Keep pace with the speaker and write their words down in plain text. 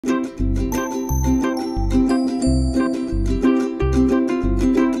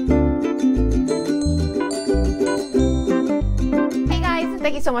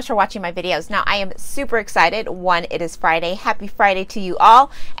you so much for watching my videos. Now, I am super excited. One, it is Friday. Happy Friday to you all.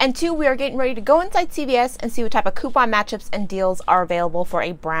 And two, we are getting ready to go inside CVS and see what type of coupon matchups and deals are available for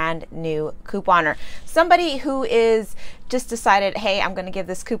a brand new couponer. Somebody who is just decided, hey, I'm going to give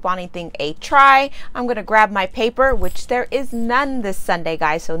this couponing thing a try. I'm going to grab my paper, which there is none this Sunday,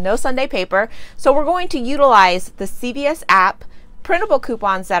 guys. So no Sunday paper. So we're going to utilize the CVS app, printable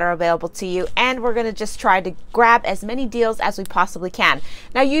coupons that are available to you, and we're going to just try to grab as many deals as we possibly can.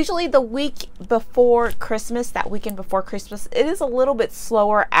 Now, usually the week before Christmas, that weekend before Christmas, it is a little bit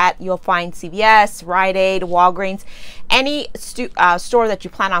slower you'll find CVS, Rite Aid, Walgreens, any store that you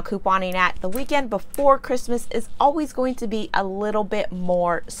plan on couponing at. The weekend before Christmas is always going to be a little bit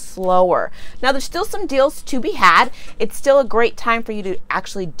more slower. Now, there's still some deals to be had. It's still a great time for you to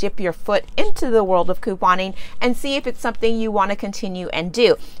actually dip your foot into the world of couponing and see if it's something you want to continue and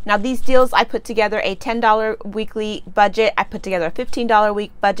do. Now, these deals, I put together a $10 weekly budget, I put together a $15 a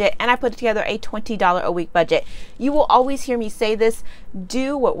week budget, and I put together a $20 a week budget. You will always hear me say this: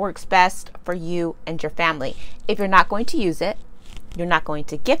 do what works best for you and your family. If you're not going to use it, you're not going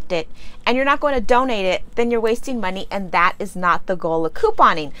to gift it, and you're not going to donate it, then you're wasting money, and that is not the goal of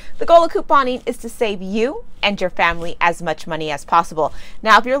couponing. The goal of couponing is to save you and your family as much money as possible.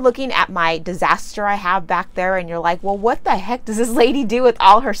 Now, if you're looking at my disaster I have back there and you're like, well, what the heck does this lady do with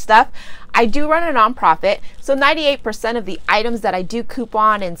all her stuff? I do run a nonprofit, so 98% of the items that I do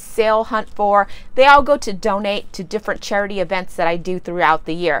coupon and sale hunt for, they all go to donate to different charity events that I do throughout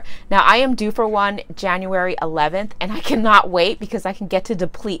the year. Now, I am due for one January 11th, and I cannot wait because I can get to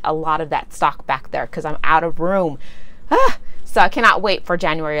deplete a lot of that stock back there because I'm out of room. So I cannot wait for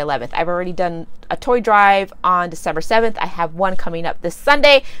January 11th. I've already done a toy drive on December 7th. I have one coming up this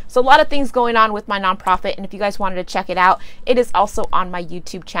Sunday. So a lot of things going on with my nonprofit. And if you guys wanted to check it out, it is also on my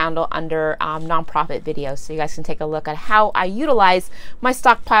YouTube channel under nonprofit videos. So you guys can take a look at how I utilize my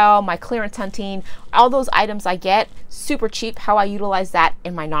stockpile, my clearance hunting, all those items I get super cheap, how I utilize that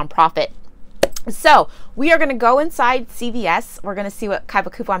in my nonprofit. So we are going to go inside CVS. We're going to see what type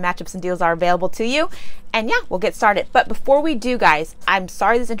of coupon matchups and deals are available to you. And yeah, we'll get started. But before we do, guys, I'm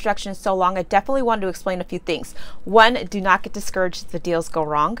sorry this introduction is so long. I definitely wanted to explain a few things. One, do not get discouraged if the deals go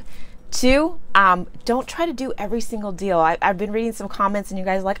wrong. Two, don't try to do every single deal. I've been reading some comments and you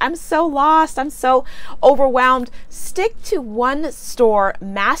guys are like, I'm so lost, I'm so overwhelmed. Stick to one store,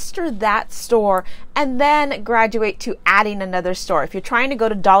 master that store, and then graduate to adding another store. If you're trying to go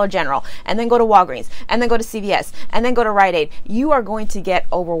to Dollar General and then go to Walgreens and then go to CVS and then go to Rite Aid, you are going to get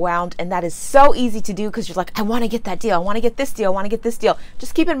overwhelmed, and that is so easy to do because you're like, I want to get that deal, I want to get this deal, I want to get this deal.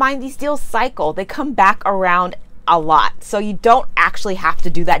 Just keep in mind, these deals cycle. They come back around a lot. So you don't actually have to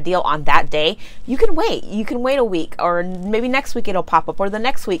do that deal on that day. You can wait. You can wait a week, or maybe next week it'll pop up, or the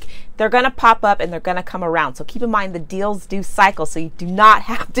next week. They're going to pop up and they're going to come around. So keep in mind, the deals do cycle. So you do not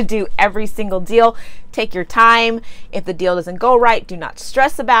have to do every single deal. Take your time. If the deal doesn't go right, do not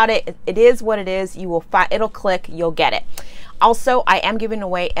stress about it. It is what it is. You will find it'll click. You'll get it. Also, I am giving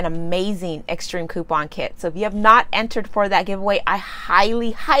away an amazing extreme coupon kit. So if you have not entered for that giveaway, I highly,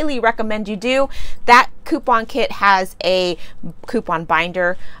 highly recommend you do. That coupon kit has a coupon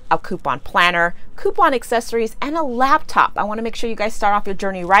binder, a coupon planner, coupon accessories, and a laptop. I want to make sure you guys start off your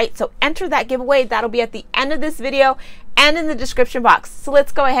journey right. So enter that giveaway. That'll be at the end of this video and in the description box. So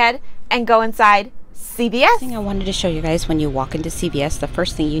let's go ahead and go inside CVS. Thing I wanted to show you guys: when you walk into CVS, the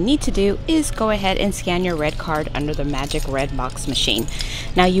first thing you need to do is go ahead and scan your red card under the magic red box machine.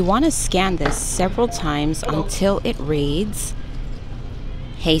 Now, you want to scan this several times until it reads,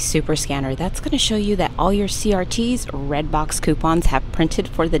 "Hey Super Scanner." That's going to show you that all your CRT's red box coupons have printed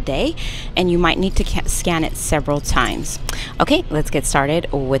for the day, and you might need to scan it several times. Okay, let's get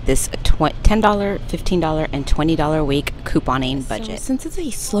started with this $10, $15, and $20 week couponing budget. So, since it's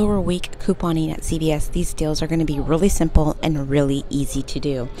a slower week couponing at CVS, these deals are going to be really simple and really easy to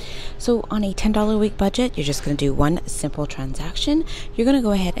do. So on a $10 week budget, you're just going to do one simple transaction. You're going to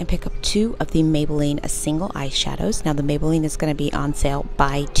go ahead and pick up 2 of the Maybelline single eyeshadows. Now, the Maybelline is going to be on sale.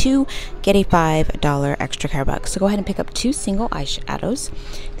 Buy 2, get a $5 extra care bucks. So go ahead and pick up 2 single eyeshadows.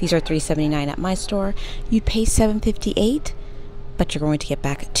 These are $3.79 at my store. You'd pay $7.58, but you're going to get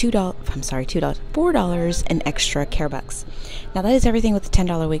back $4 in extra care bucks. Now, that is everything with the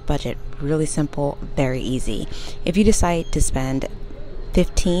 $10 week budget. Really simple, very easy. If you decide to spend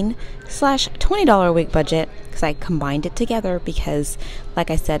 $15/$20 week budget, because I combined it together because,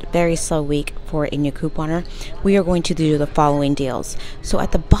 like I said, very slow week for a new couponer, we are going to do the following deals. So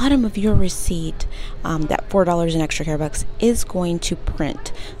at the bottom of your receipt, that $4 in extra care bucks is going to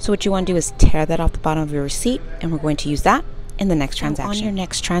print. So what you want to do is tear that off the bottom of your receipt, and we're going to use that in the next transaction. On your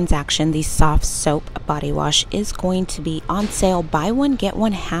next transaction, the soft soap body wash is going to be on sale. Buy one, get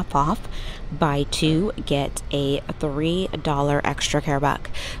one half off. Buy two, get a $3 extra care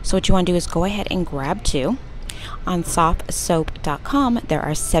buck. So what you want to do is go ahead and grab two. On softsoap.com, there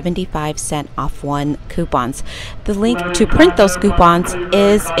are 75% off one coupons. The link to print those coupons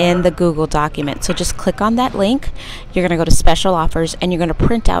is in the Google document. So just click on that link. You're going to go to special offers and you're going to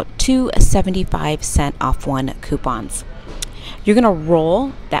print out two 75% off one coupons. You're going to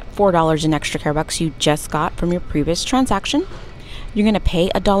roll that $4 in extra care bucks you just got from your previous transaction. You're going to pay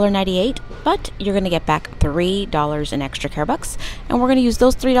 $1.98, but you're going to get back $3 in extra care bucks. And we're going to use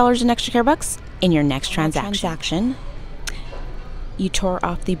those $3 in extra care bucks in your next transaction. You tore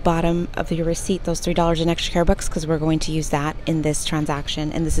off the bottom of your receipt, those $3 in extra care bucks, because we're going to use that in this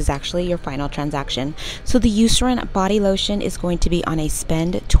transaction, and this is actually your final transaction. So the Eucerin body lotion is going to be on a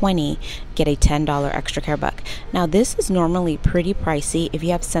spend 20, get a $10 extra care buck. Now this is normally pretty pricey. If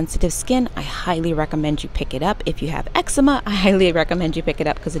you have sensitive skin, I highly recommend you pick it up. If you have eczema, I highly recommend you pick it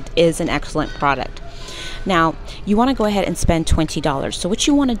up because it is an excellent product. Now, you want to go ahead and spend $20. So what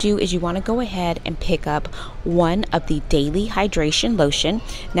you want to do is you want to go ahead and pick up one of the daily hydration lotion.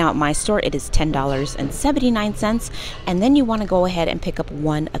 Now at my store, it is $10.79. And then you want to go ahead and pick up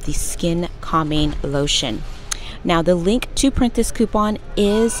one of the skin calming lotion. Now the link to print this coupon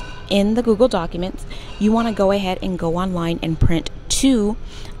is in the Google documents. You want to go ahead and go online and print two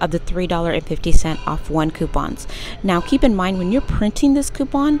of the $3.50 off one coupons. Now keep in mind, when you're printing this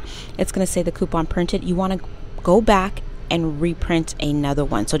coupon, it's going to say the coupon printed. You want to go back and reprint another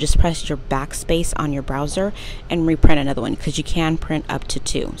one. So just press your backspace on your browser and reprint another one, because you can print up to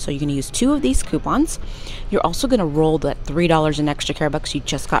two. So you're going to use two of these coupons. You're also going to roll that $3 in extra care bucks you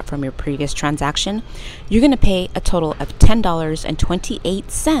just got from your previous transaction. You're going to pay a total of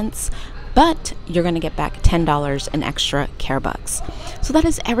 $10.28, but you're going to get back $10 in extra care bucks. So that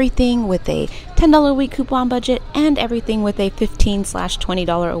is everything with a $10 a week coupon budget and everything with a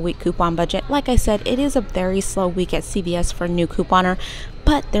 $15/$20 a week coupon budget. Like I said, it is a very slow week at CVS for a new couponer,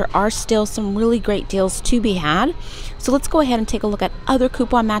 but there are still some really great deals to be had. So let's go ahead and take a look at other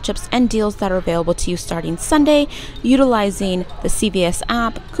coupon matchups and deals that are available to you starting Sunday, utilizing the CVS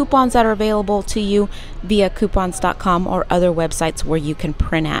app, coupons that are available to you via coupons.com or other websites where you can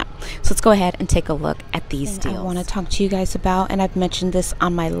print at. So let's go ahead and take a look at these deals I want to talk to you guys about, and I've mentioned this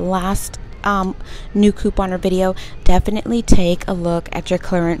on my last new couponer video. Definitely take a look at your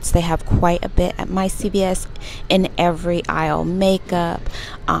clearance. They have quite a bit at my CVS in every aisle. Makeup,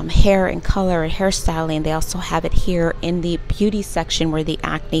 hair and color and hairstyling. They also have it here in the beauty section where the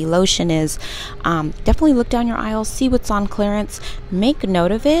acne lotion is. Definitely look down your aisle, see what's on clearance, make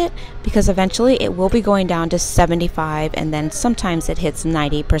note of it, because eventually it will be going down to 75, and then sometimes it hits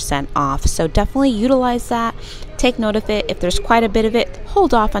 90% off. So definitely utilize that. Take note of it. If there's quite a bit of it,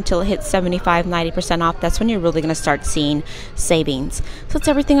 hold off until it hits 75, 90% off. That's when you're really going to start seeing savings. So that's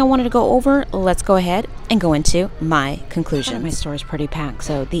everything I wanted to go over. Let's go ahead and go into my conclusion. My store is pretty packed.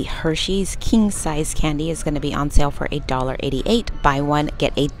 So the Hershey's king size candy is going to be on sale for $1.88. Buy one,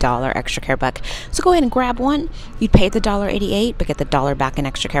 get $1 extra care buck. So go ahead and grab one. You'd pay the $1.88, but get the $1 back in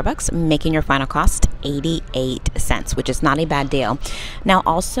extra care bucks, making your final cost 88 cents, which is not a bad deal. Now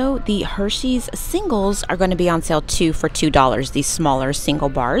also, the Hershey's singles are going to be on sale two for $2, these smaller single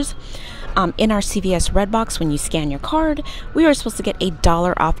bars. In our CVS Red Box, when you scan your card, we are supposed to get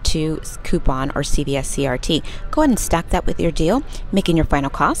 $1 off two coupon or CVS CRT. Go ahead and stack that with your deal, making your final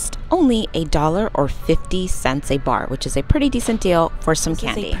cost only $1 or 50 cents a bar, which is a pretty decent deal for some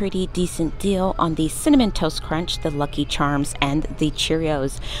candy. This is a pretty decent deal on the Cinnamon Toast Crunch, the Lucky Charms, and the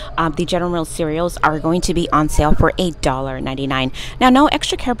Cheerios. The General Mills cereals are going to be on sale for $8.99. Now, no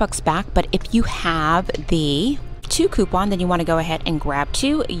extra care bucks back, but if you have the two coupon, then you want to go ahead and grab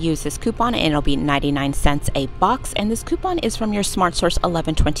two, use this coupon, and it'll be 99 cents a box, and this coupon is from your Smart Source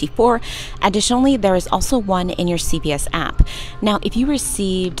 1124. Additionally, there is also one in your CVS app. Now if you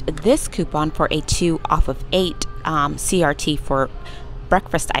received this coupon for a 2 off of 8 CRT for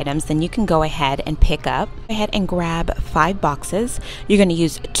breakfast items, then you can go ahead and grab 5 boxes. You're going to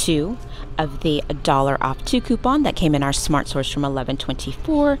use 2 of the $1 off 2 coupon that came in our Smart Source from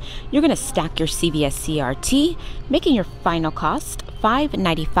 1124. You're going to stack your CVS CRT, making your final cost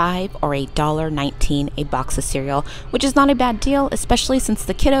 $5.95 or $1.19 a box of cereal, which is not a bad deal, especially since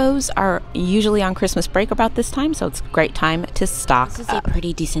the kiddos are usually on Christmas break about this time, so it's a great time to stock up. This is a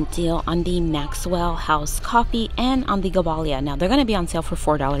pretty decent deal on the Maxwell House Coffee and on the Gabalia. Now, they're going to be on sale for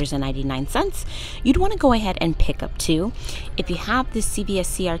 $4.99. You'd want to go ahead and pick up 2. If you have this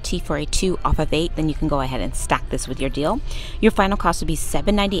CVS CRT for a 2 off of 8, then you can go ahead and stack this with your deal. Your final cost would be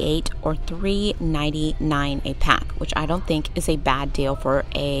 $7.98 or $3.99 a pack, which I don't think is a bad deal for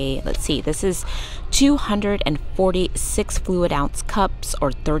a, let's see, this is 246 fluid ounce cups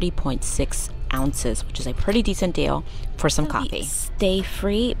or 30.6 ounces, which is a pretty decent deal for some coffee. Stay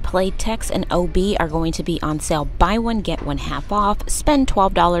Free, Playtex, and OB are going to be on sale. Buy one, get one half off. Spend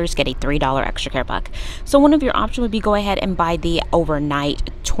 $12, get a $3 extra care buck. So one of your options would be go ahead and buy the overnight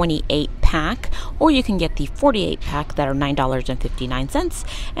 28 pack, or you can get the 48 pack that are $9.59.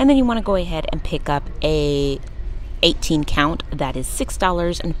 And then you want to go ahead and pick up a 18 count, that is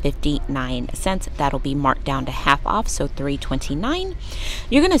 $6.59. That'll be marked down to half off, so $3.29.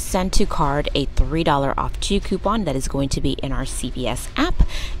 You're going to send to card a $3 off 2 coupon that is going to be in our CVS app.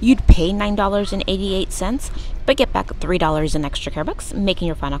 You'd pay $9.88, but get back $3 in extra care bucks, making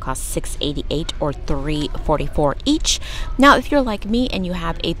your final cost $6.88 or $3.44 each. Now, if you're like me and you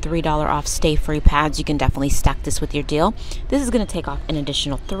have a $3 off Stay Free pads, you can definitely stack this with your deal. This is going to take off an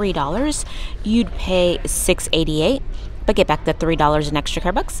additional $3. You'd pay $6.88, but get back the $3 in extra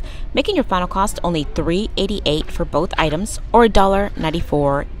care bucks, making your final cost only $3.88 for both items or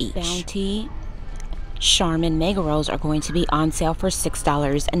 $1.94 each. Bounty Charmin Mega Rolls are going to be on sale for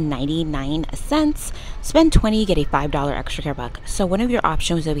 $6.99. Spend $20, get a $5 extra care buck. So one of your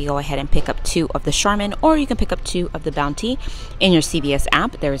options will be go ahead and pick up 2 of the Charmin, or you can pick up 2 of the Bounty. In your CVS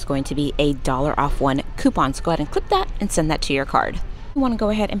app, there is going to be a $1 off 1 coupon. So go ahead and click that and send that to your card. You want to go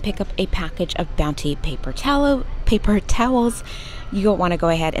ahead and pick up a package of Bounty paper towels. You want to go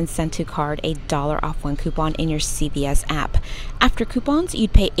ahead and send to card a $1 off 1 coupon in your CVS app. After coupons,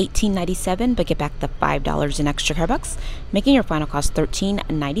 you'd pay $18.97, but get back the $5 in extra care bucks, making your final cost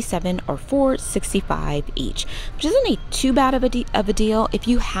 $13.97 or $4.65 each, which isn't too bad of a deal. If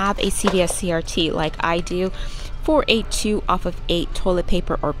you have a CVS CRT like I do, for a 2 off of 8 toilet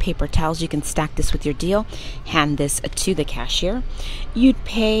paper or paper towels, you can stack this with your deal. Hand this to the cashier. You'd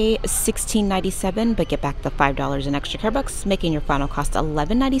pay $16.97, but get back the $5 in extra care bucks, making your final cost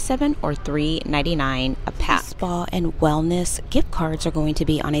 $11.97 or $3.99 a pack. Spa and wellness gift cards are going to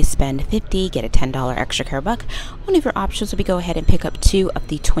be on a spend $50, get a $10 extra care buck. One of your options will be go ahead and pick up 2 of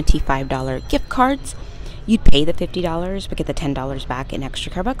the $25 gift cards. You'd pay the $50, but get the $10 back in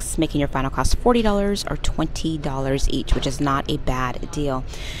extra care bucks, making your final cost $40 or $20 each, which is not a bad deal.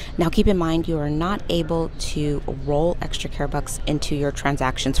 Now, keep in mind, you are not able to roll extra care bucks into your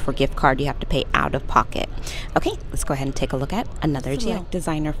transactions for gift card. You have to pay out of pocket. Okay, let's go ahead and take a look at another deal.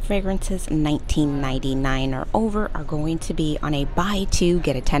 Designer fragrances, $19.99 or over, are going to be on a buy 2,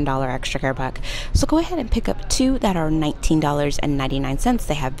 get a $10 extra care buck. So go ahead and pick up 2 that are $19.99.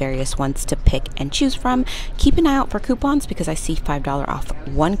 They have various ones to pick and choose from. Keep an eye out for coupons because I see $5 off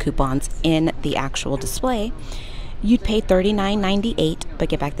 1 coupons in the actual display. You'd pay $39.98, but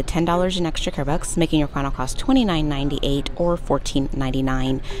get back the $10 in extra care bucks, making your final cost $29.98 or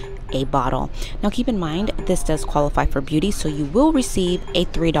 $14.99 a bottle. Now keep in mind, this does qualify for beauty, so you will receive a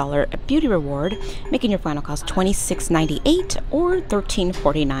 $3 beauty reward, making your final cost $26.98 or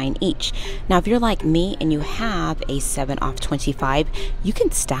 $13.49 each. Now if you're like me and you have a 7 off 25, you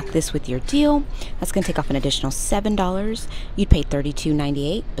can stack this with your deal. That's going to take off an additional $7. You'd pay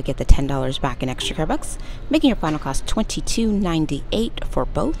 $32.98, but get the $10 back in extra care bucks, making your final cost $22.98 for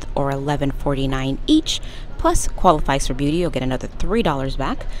both or $11.49 each. Plus qualifies for beauty, you'll get another $3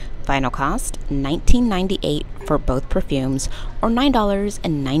 back. Final cost $19.98 for both perfumes or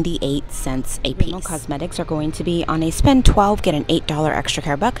 $9.98 a piece. Cosmetics are going to be on a spend $12, get an $8 extra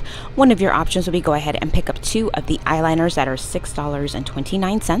care buck. One of your options will be go ahead and pick up 2 of the eyeliners that are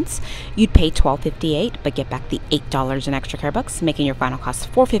 $6.29. You'd pay $12.58, but get back the $8 in extra care bucks, making your final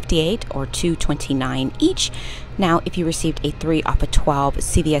cost $4.58 or $2.29 each. Now, if you received a 3 off of 12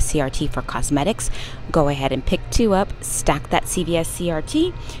 CVS CRT for cosmetics, go ahead and pick 2 up, stack that CVS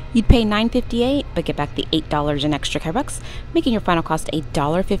CRT. You'd pay $9.58, but get back the $8 in extra care bucks, making your final cost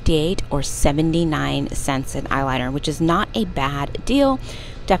 $1.58 or 79 cents an eyeliner, which is not a bad deal.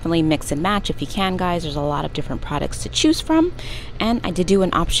 Definitely mix and match if you can, guys. There's a lot of different products to choose from. And I did do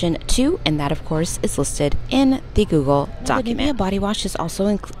an option 2, and that, of course, is listed in the Google document. The body wash is also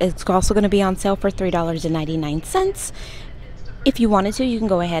going to be on sale for $3.99. If you wanted to, you can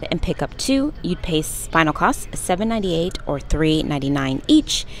go ahead and pick up 2. You'd pay final cost $7.98 or $3.99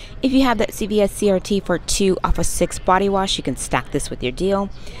 each. If you have that CVS CRT for 2 off of 6 body wash, you can stack this with your deal.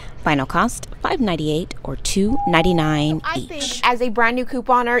 Final cost $5.98 or $2.99 I each. think as a brand new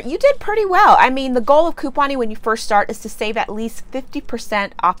couponer, you did pretty well. I mean, the goal of couponing when you first start is to save at least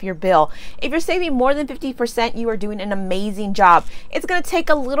 50% off your bill. If you're saving more than 50%, you are doing an amazing job. It's going to take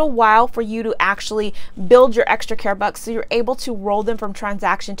a little while for you to actually build your extra care bucks so you're able to roll them from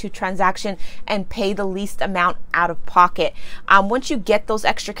transaction to transaction and pay the least amount out of pocket. Once you get those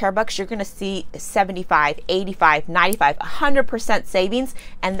extra care bucks, you're going to see 75, 85, 95, 100% savings,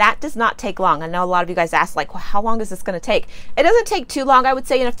 and that does not take long. I know a lot of you guys ask, like, well, how long is this going to take? It doesn't take too long. I would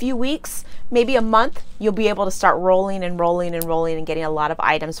say in a few weeks, maybe a month, you'll be able to start rolling and rolling and rolling and getting a lot of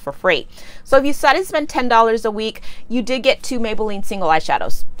items for free. So if you decided to spend $10 a week, you did get 2 Maybelline single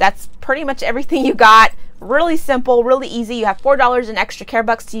eyeshadows. That's pretty much everything you got. Really simple, really easy. You have $4 in extra care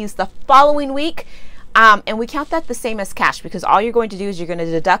bucks to use the following week. And we count that the same as cash, because all you're going to do is you're going to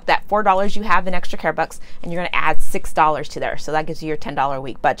deduct that $4 you have in extra care bucks and you're going to add $6 to there. So that gives you your $10 a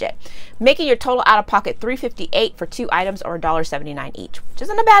week budget, making your total out of pocket $3.58 for 2 items or $1.79 each, which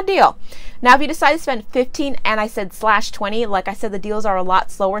isn't a bad deal. Now, if you decide to spend $15 and I said /20, like I said, the deals are a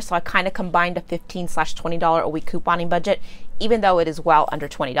lot slower. So I kind of combined a $15/$20 a week couponing budget, even though it is well under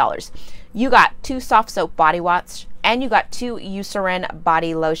 $20. You got 2 soft soap body wash, and you got 2 Eucerin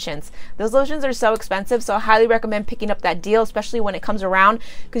body lotions. Those lotions are so expensive, so I highly recommend picking up that deal, especially when it comes around,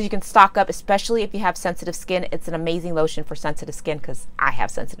 because you can stock up, especially if you have sensitive skin. It's an amazing lotion for sensitive skin, because I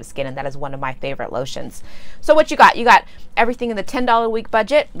have sensitive skin, and that is one of my favorite lotions. So what you got? You got everything in the $10 a week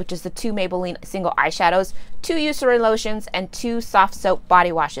budget, which is the 2 Maybelline single eyeshadows, 2 Eucerin lotions, and 2 soft soap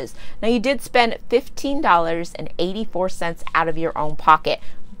body washes. Now, you did spend $15.84 out of your own pocket,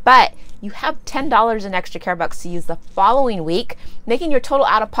 but you have $10 in extra care bucks to use the following week, making your total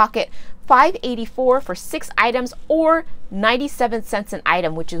out of pocket $5.84 for 6 items or 97 cents an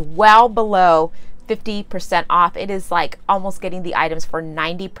item, which is well below 50% off. It is like almost getting the items for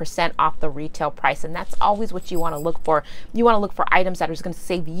 90% off the retail price, and that's always what you want to look for. You want to look for items that are going to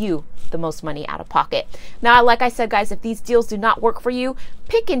save you the most money out of pocket. Now, like I said, guys, if these deals do not work for you,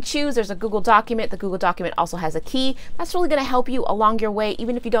 pick and choose. There's a Google document. The Google document also has a key. That's really going to help you along your way.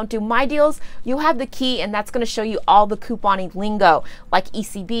 Even if you don't do my deals, you'll have the key, and that's going to show you all the couponing lingo, like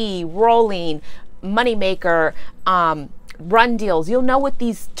ECB, rolling, moneymaker, run deals. You'll know what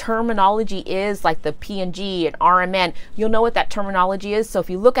these terminology is, like the P&G and RMN. You'll know what that terminology is. So if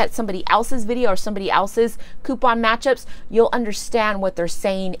you look at somebody else's video or somebody else's coupon matchups, you'll understand what they're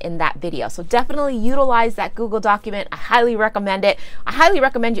saying in that video. So definitely utilize that Google document. I highly recommend it. I highly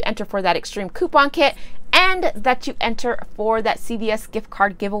recommend you enter for that extreme coupon kit, and that you enter for that CVS gift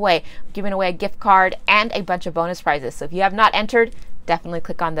card giveaway. I'm giving away a gift card and a bunch of bonus prizes. So if you have not entered, definitely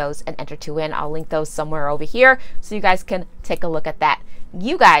click on those and enter to win. I'll link those somewhere over here so you guys can take a look at that.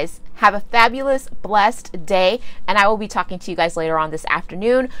 You guys have a fabulous, blessed day, and I will be talking to you guys later on this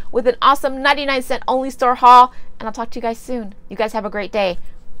afternoon with an awesome 99-cent only store haul, and I'll talk to you guys soon. You guys have a great day.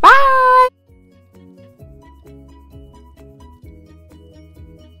 Bye!